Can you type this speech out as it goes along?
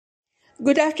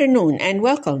Good afternoon and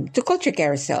welcome to Culture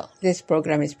Carousel. This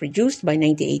program is produced by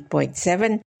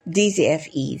 98.7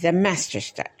 DZFE, The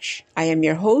Master's Touch. I am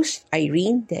your host,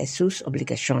 Irene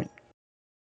Obligacion.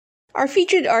 Our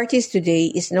featured artist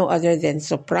today is no other than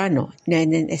Soprano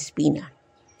Nenen Espina.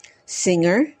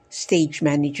 Singer, stage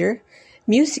manager,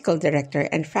 musical director,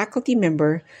 and faculty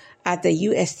member at the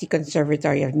UST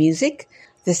Conservatory of Music,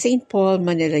 the St. Paul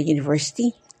Manila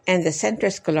University, and the Centro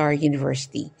Escolar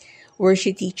University, where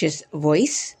she teaches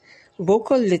voice,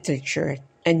 vocal literature,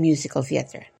 and musical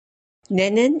theater.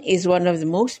 Nenen is one of the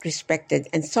most respected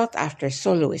and sought-after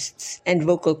soloists and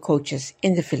vocal coaches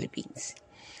in the Philippines.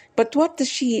 But what does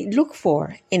she look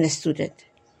for in a student?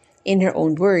 In her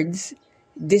own words,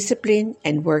 discipline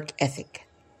and work ethic.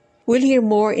 We'll hear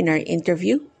more in our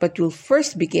interview, but we'll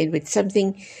first begin with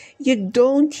something you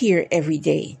don't hear every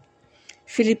day.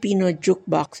 Filipino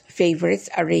jukebox favorites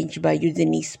arranged by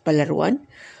Eudenice Palaruan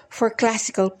for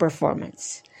classical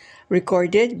performance,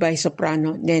 recorded by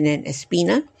Soprano Nenen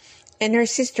Espina and her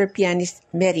sister pianist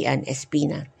Irene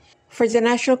Espina for the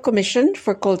National Commission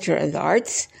for Culture and the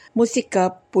Arts,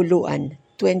 Musika Puluan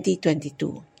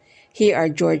 2022. Here are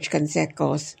George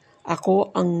Canseco's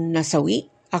Ako ang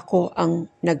Nasawi, Ako ang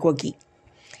Nagwagi,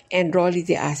 and Rolly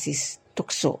de Asis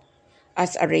Tukso,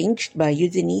 as arranged by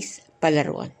Eudenice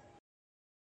Palaruan.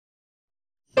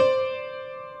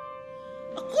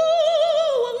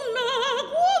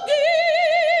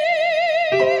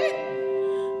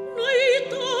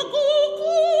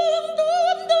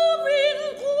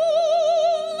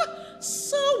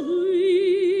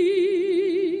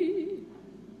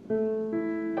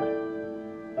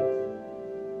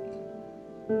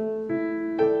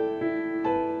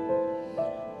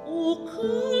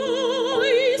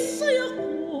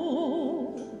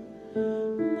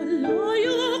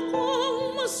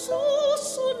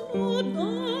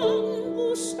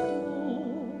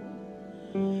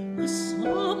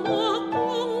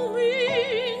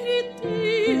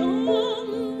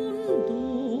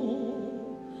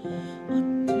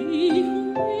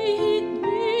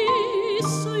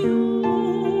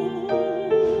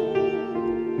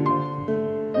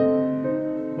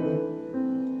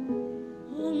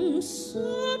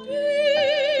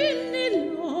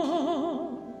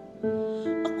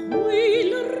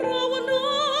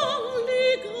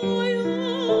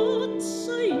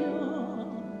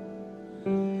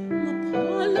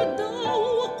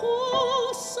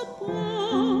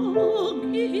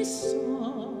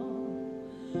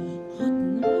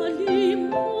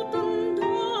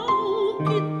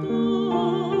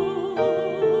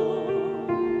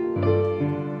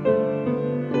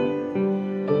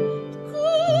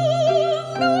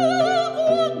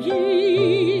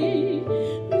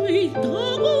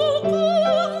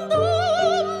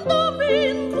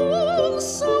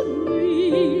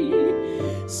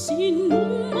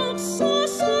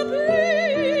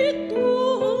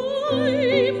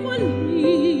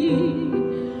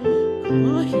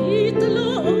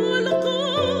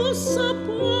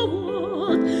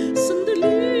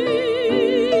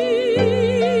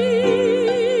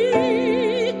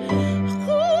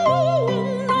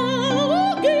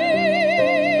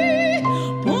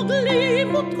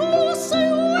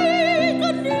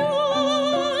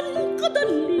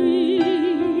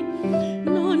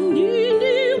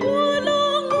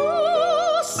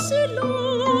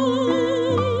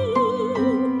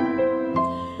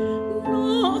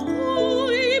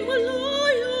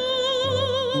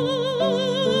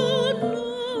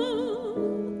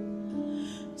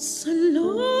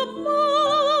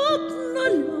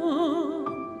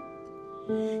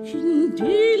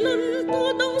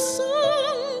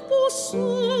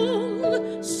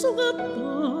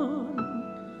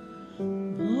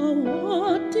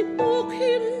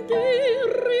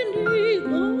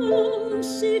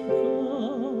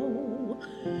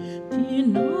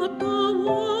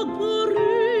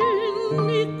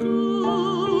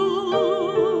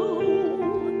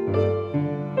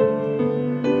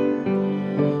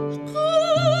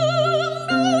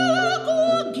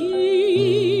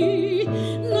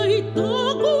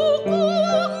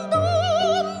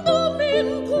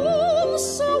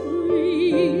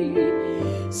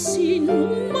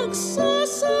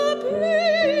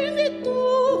 Magsasabing ito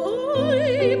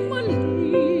ay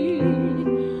mali.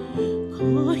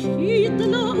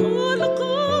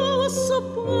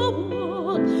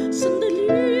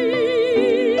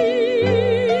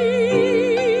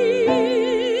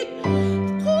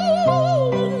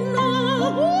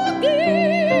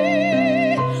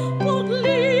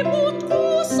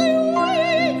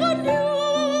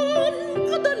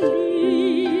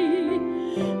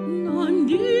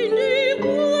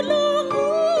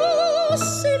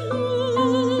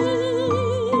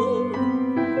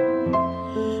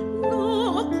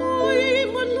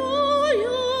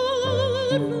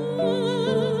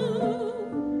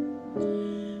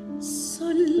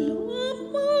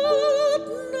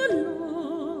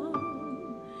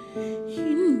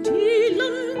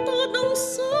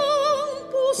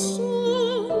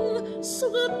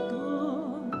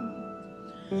 nasugatan.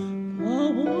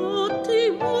 Bawat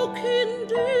tibok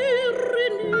hindi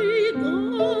rinig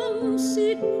ang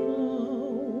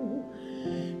sigaw,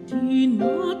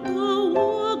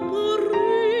 tinatawag pa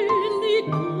rin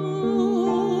ikaw.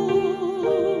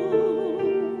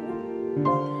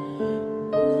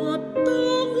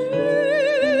 Natanging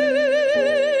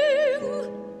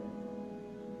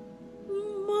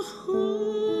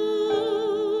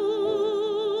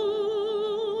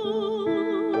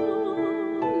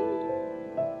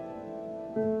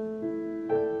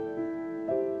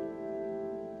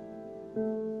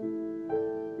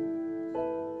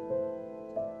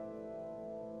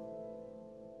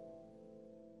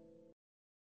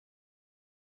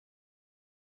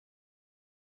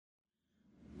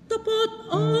tapat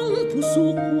ang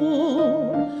puso ko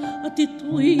at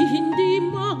ito'y hindi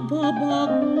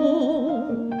magbabago,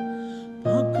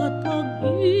 pagkat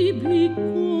pag-ibig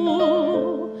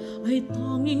ko ay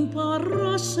tanging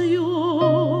para sa'yo.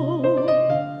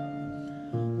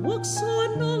 Huwag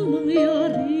sanang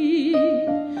mangyari,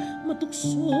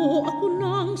 matukso ako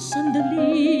ng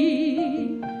sandali,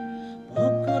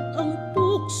 pagkat ang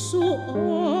tukso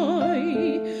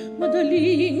ay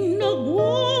madaling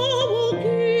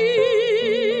nagwawagi.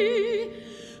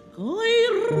 Kay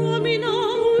rami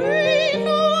ng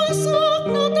winasak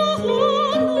na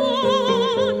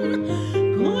tahanan,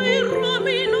 kay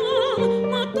rami ng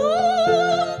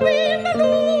matang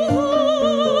pinaluha,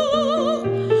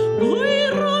 kay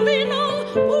rami ng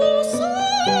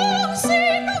pusang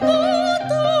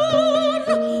sinagatan,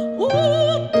 o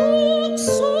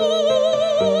tukso,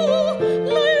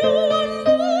 layuan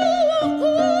mo ako.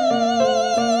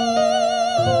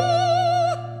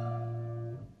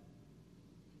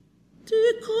 Di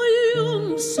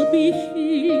kayang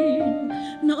sabihin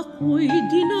na ako'y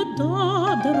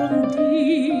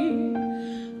dinadadarangdi,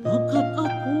 pagkat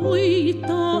ako'y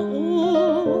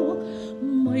tao,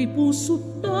 may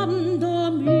puso't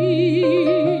damdamin.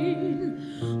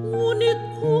 Ngunit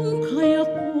kung kaya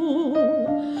ko,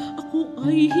 ako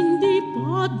ay hindi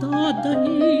pa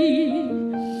dadai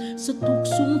sa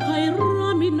tuksong kay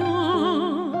rami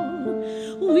ng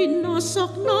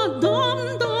winasak na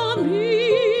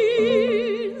damdamin.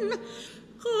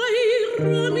 Kay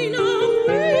rami ng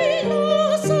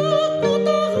winasak na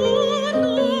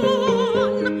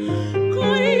tahanan,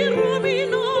 kay rami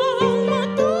ng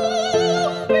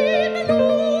matang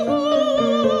pinaluha,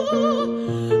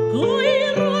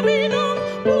 kay rami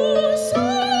ng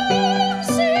pusang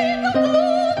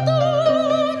sinagatan,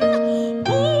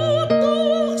 o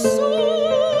tukso,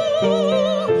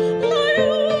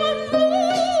 layuan mo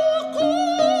ako.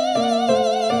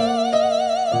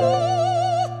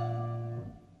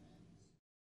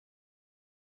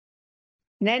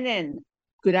 Nenen,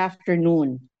 good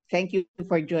afternoon. Thank you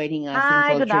for joining us in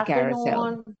Hi, good Culture Carousel.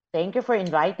 afternoon. Thank you for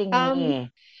inviting Um, me.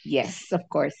 Yes, of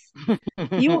course.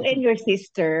 You and your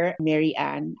sister, Mary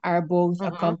Ann, are both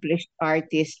Mhm, accomplished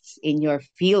artists in your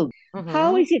field.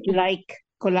 How mhm. is it like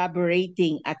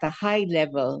collaborating at a high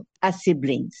level as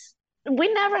siblings?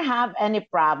 We never have any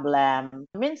problem.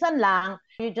 Minsan lang,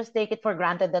 you just take it for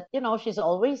granted that, she's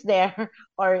always there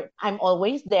or I'm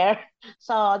always there.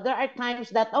 So there are times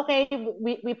that, okay,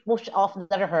 we push off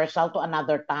the rehearsal to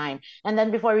another time. And then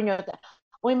before you know it,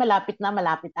 uy, malapit na,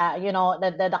 malapit.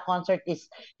 The concert is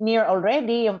near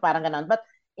already, yung parang ganon. But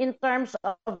in terms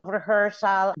of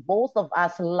rehearsal, both of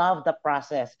us love the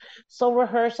process. So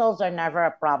rehearsals are never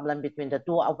a problem between the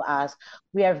two of us.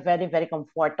 We are very, very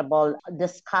comfortable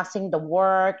discussing the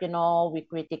work, we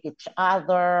critique each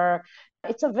other.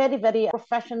 It's a very, very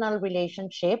professional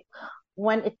relationship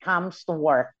when it comes to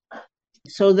work.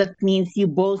 So that means you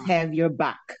both have your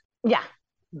back. Yeah,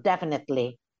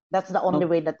 definitely. That's the only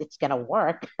way that it's gonna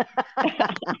work.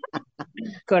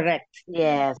 Correct.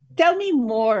 Yes. Tell me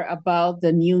more about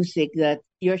the music that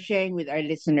you're sharing with our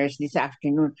listeners this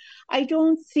afternoon. I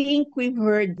don't think we've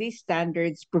heard these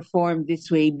standards performed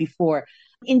this way before.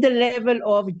 In the level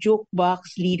of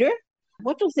jukebox leader,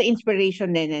 what was the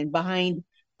inspiration then behind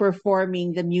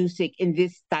performing the music in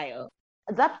this style?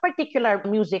 That particular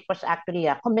music was actually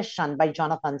commissioned by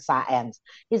Jonathan Saenz.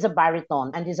 He's a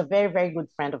baritone and he's a very, very good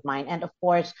friend of mine. And of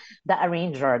course, the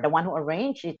arranger, the one who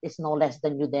arranged it, is no less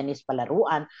than Eudenice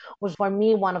Palaruan, who's for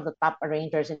me one of the top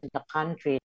arrangers in the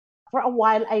country. For a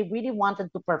while, I really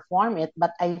wanted to perform it,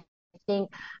 but I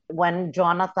think when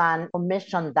Jonathan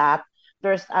commissioned that,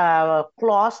 there's a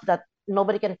clause that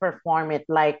nobody can perform it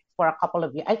like for a couple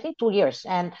of years, I think 2 years.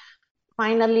 And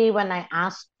finally, when I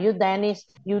asked Eudenice,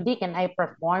 Eudi, can I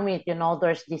perform it?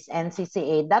 There's this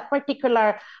NCCA. That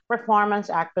particular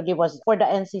performance actually was for the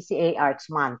NCCA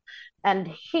Arts Month. And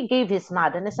he gave his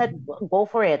nod and I said, go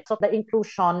for it. So the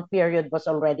inclusion period was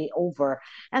already over.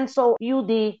 And so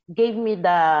Eudi gave me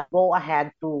the go ahead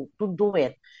to do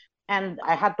it. And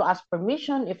I had to ask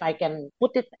permission if I can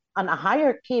put it on a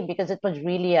higher key because it was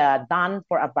really done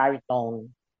for a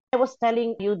baritone. I was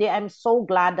telling you, I'm so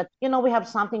glad that, we have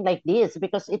something like this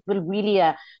because it will really,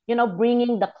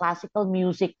 bringing the classical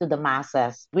music to the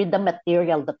masses with the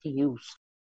material that you use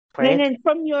for And it. then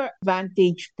from your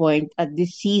vantage point at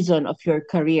this season of your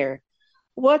career,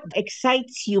 what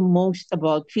excites you most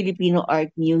about Filipino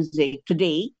art music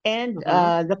today and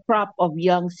Mhm. the crop of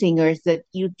young singers that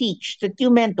you teach, that you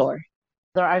mentor?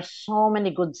 There are so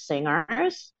many good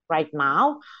singers right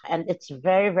now, and it's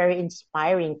very, very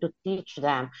inspiring to teach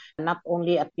them, not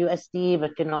only at UST,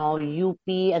 but UP,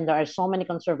 and there are so many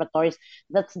conservatories.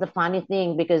 That's the funny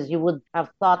thing because you would have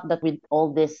thought that with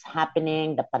all this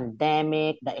happening, the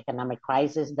pandemic, the economic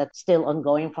crisis that's still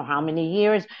ongoing for how many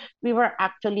years, we were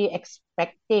actually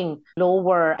expecting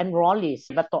lower enrollees.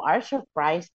 But to our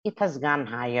surprise, it has gone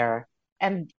higher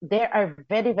and they are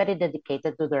very, very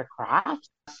dedicated to their craft.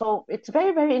 So it's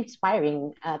very, very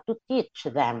inspiring to teach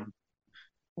them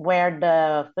where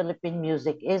the Philippine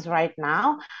music is right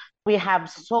now. We have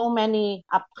so many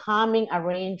upcoming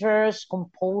arrangers,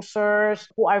 composers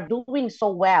who are doing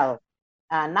so well,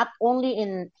 not only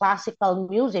in classical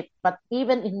music, but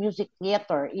even in music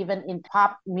theater, even in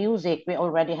pop music. We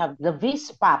already have the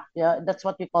Vis Pop. That's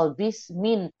what we call Vis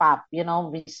Min Pop,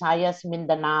 Visayas,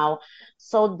 Mindanao.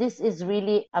 So this is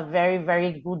really a very,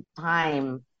 very good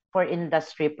time for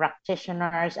industry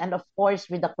practitioners and of course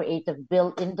with the creative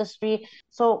build industry.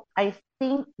 So I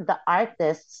think the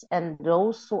artists and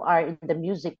those who are in the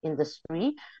music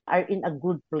industry are in a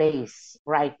good place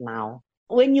right now.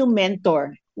 When you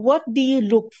mentor, what do you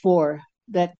look for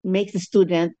that makes the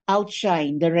student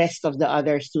outshine the rest of the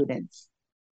other students?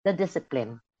 The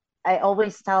discipline. I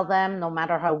always tell them no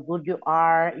matter how good you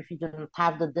are, if you don't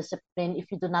have the discipline,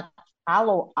 if you do not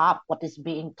follow up what is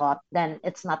being taught, then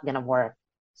it's not going to work.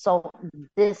 So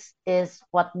this is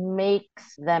what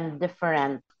makes them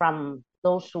different from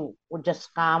those who just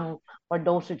come or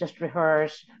those who just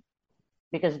rehearse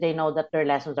because they know that their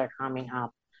lessons are coming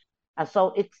up.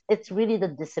 So it's really the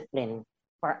discipline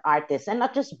for artists and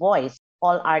not just voice.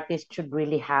 All artists should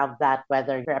really have that,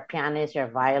 whether you're a pianist, you're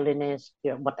a violinist,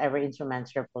 whatever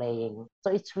instruments you're playing. So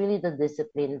it's really the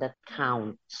discipline that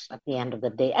counts at the end of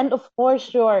the day. And of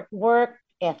course, your work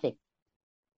ethic.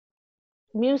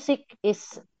 Music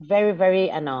is very,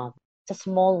 very, it's a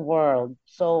small world.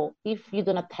 So if you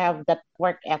do not have that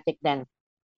work ethic, then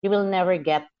you will never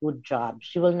get good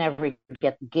jobs. You will never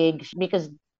get gigs because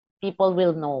people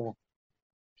will know.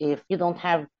 If you don't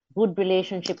have good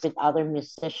relationship with other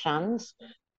musicians,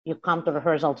 you come to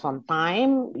rehearsals on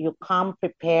time, you come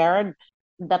prepared,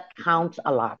 that counts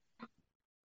a lot.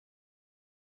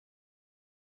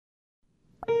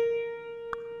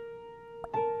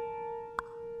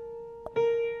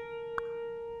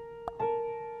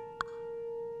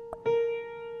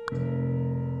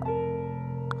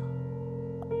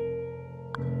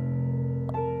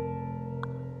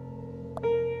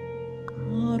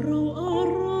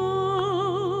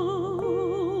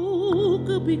 Araw-araw,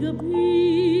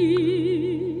 gabi-gabi,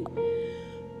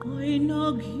 ay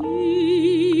naghihintay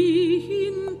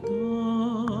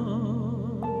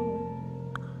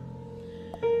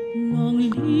ng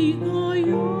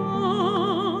ligayang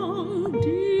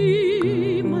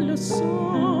di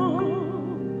malasang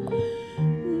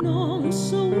ng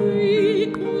sawi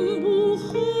kong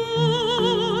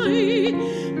buhay,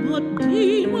 ba't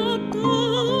di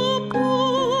matapos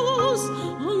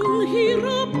ang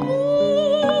hirap ko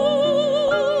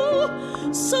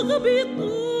sa gabi't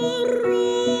araw?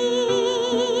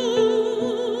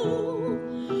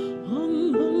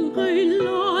 Hanggang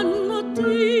kailan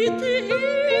matitiis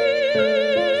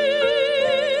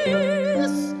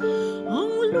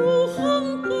ang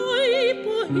luhang kay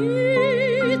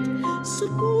pait, sa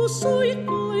puso'y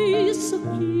kay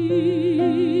sakit?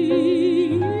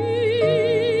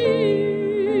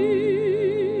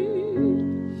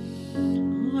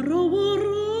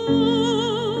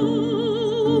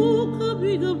 Araw-araw,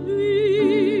 gabi-gabi,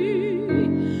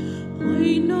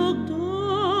 ay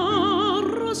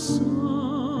nagdarasal.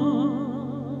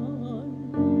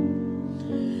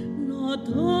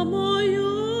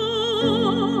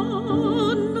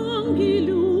 Nadamayan ng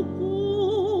giliw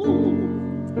ko,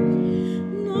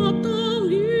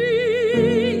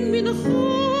 natanging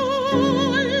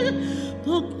minahal,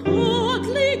 pagkat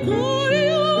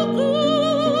ligaya ka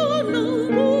ng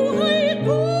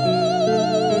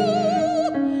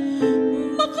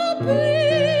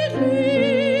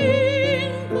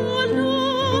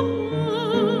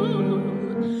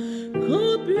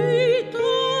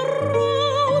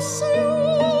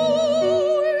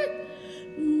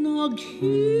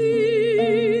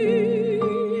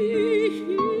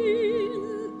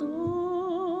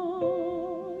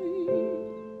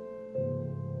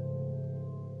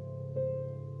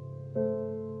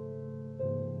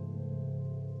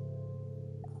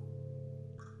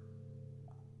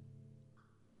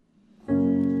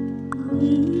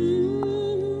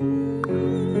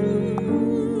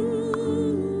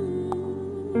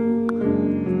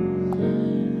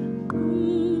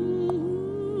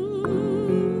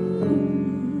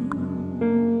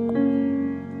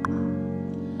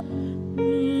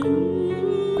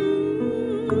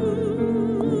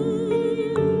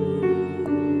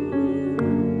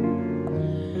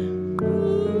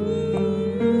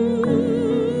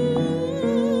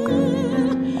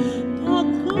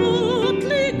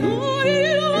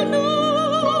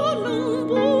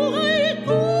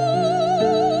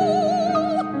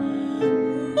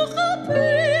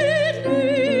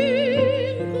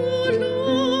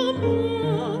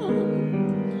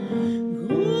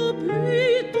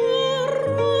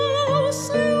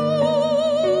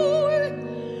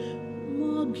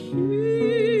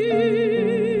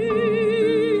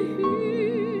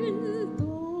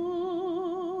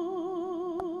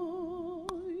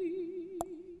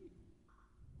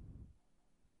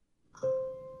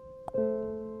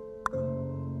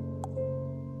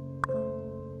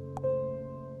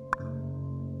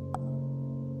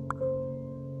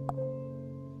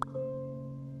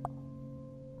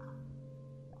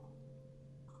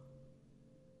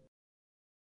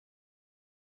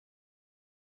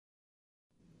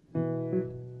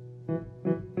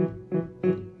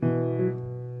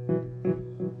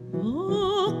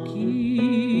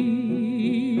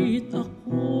Bakit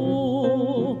ako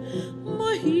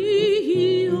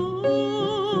mahihiya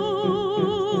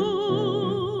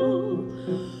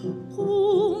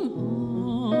kung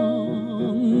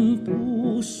ang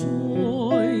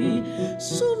puso'y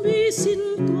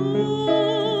sumisinta?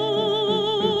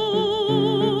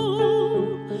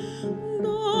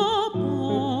 Dapat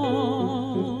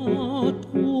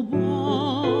ko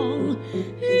bang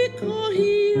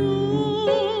ikahiya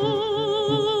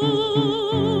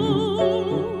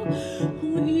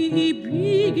kung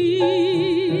iibigin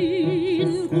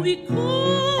ko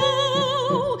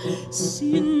ikaw,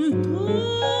 sinta?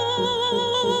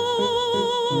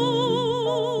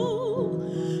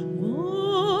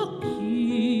 Bakit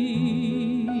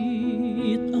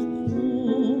ako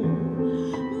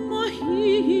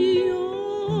mahihiya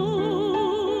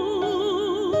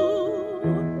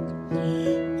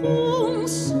kung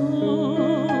sa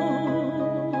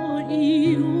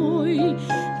iyo'y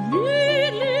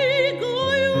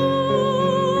liligaya?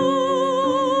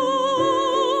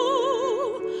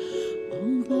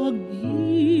 Ang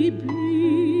pag-ibig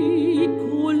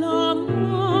ko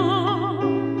lamang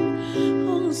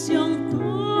ang siyang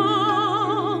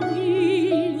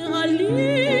tanging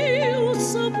aliw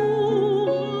sa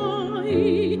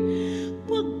buhay,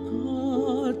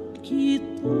 pagkat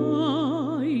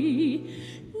kita'y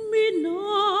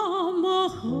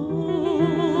minamahal.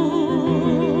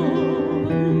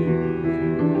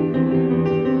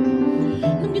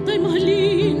 Nang kita'y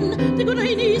mahalin, di ko na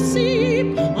inisip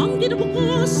ang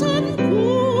kinabukasan ko.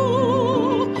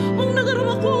 Ang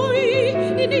nadarama ko'y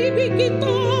inibig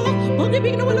kita,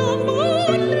 pag-ibig na walang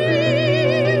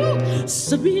maliw.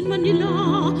 Sabihin man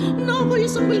nila na ako'y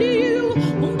isang baliw,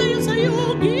 kung dahil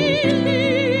sa'yo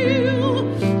giliw,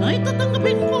 ay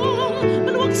tatanggapin kong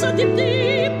maluwag sa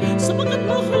dibdib, sapagkat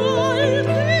mahal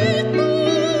kita.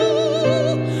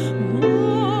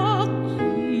 Bakit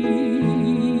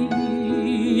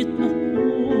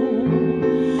ako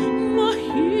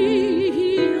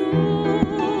mahihiya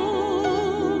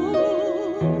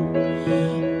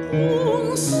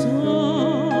kung sa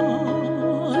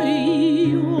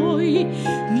iyo'y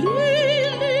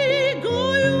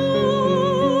liligaya?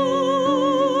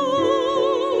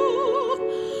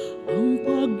 Ang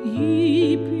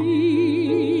pag-ibig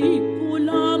ko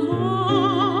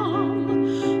lamang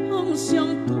ang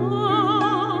siyang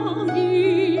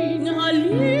tanging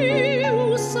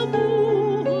aliw sa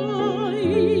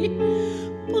buhay,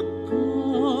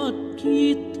 pagkat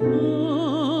kita'y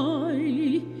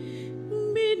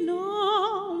minamahal.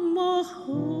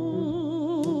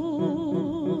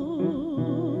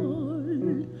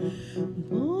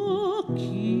 Bakit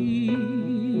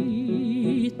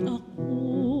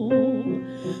ako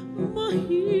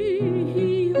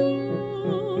mahihiya?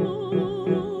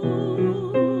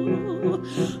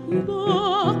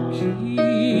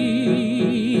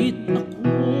 Bakit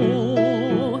ako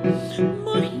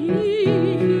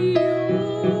mahihiya?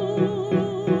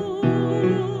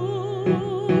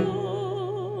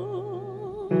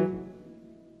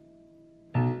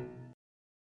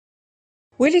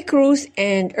 Willie Cruz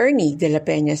and Ernie de la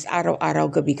Peña's Araw-Araw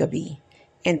Gabi-Gabi,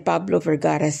 and Pablo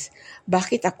Vergara's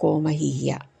Bakit Ako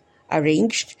Mahihiya,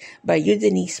 arranged by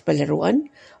Eudenice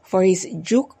Palaruan for his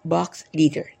jukebox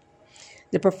leader.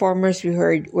 The performers we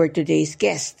heard were today's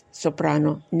guest,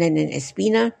 Soprano Nenen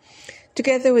Espina,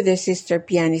 together with their sister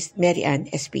pianist Irene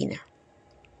Espina.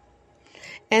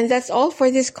 And that's all for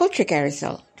this Culture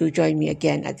Carousel. Do join me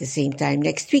again at the same time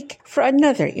next week for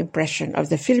another impression of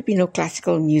the Filipino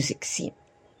classical music scene.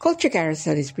 Culture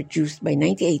Carousel is produced by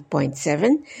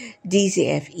 98.7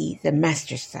 DZFE, The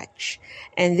Master's Touch.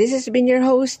 And this has been your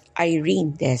host,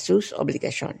 Irene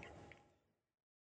Obligacion.